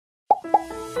Hey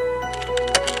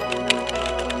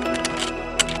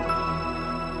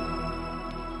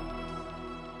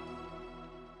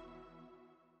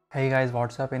guys,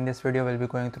 what's up? In this video we'll be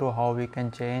going through how we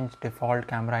can change default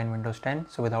camera in Windows 10.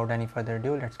 So without any further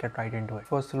ado, let's get right into it.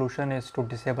 First solution is to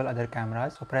disable other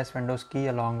cameras. So press Windows key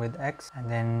along with X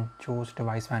and then choose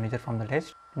device manager from the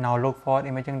list. Now look for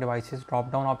imaging devices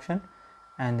drop down option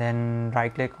and then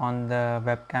right click on the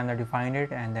webcam that you find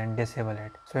it and then disable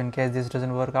it. So in case this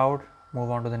doesn't work out, move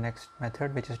on to the next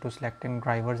method, which is to selecting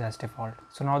drivers as default.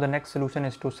 So now the next solution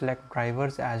is to select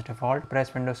drivers as default.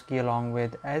 Press Windows key along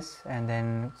with S and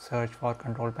then search for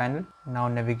control panel. Now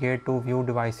navigate to view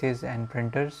devices and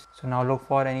printers. So now look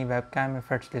for any webcam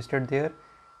if it's listed there.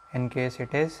 In case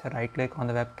it is, right click on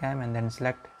the webcam and then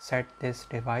select set this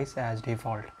device as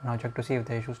default. Now check to see if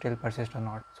the issue still persists or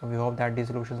not. So we hope that these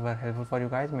solutions were helpful for you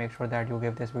guys. Make sure that you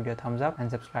give this video a thumbs up and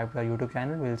subscribe to our YouTube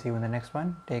channel. We'll see you in the next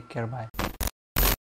one. Take care. Bye.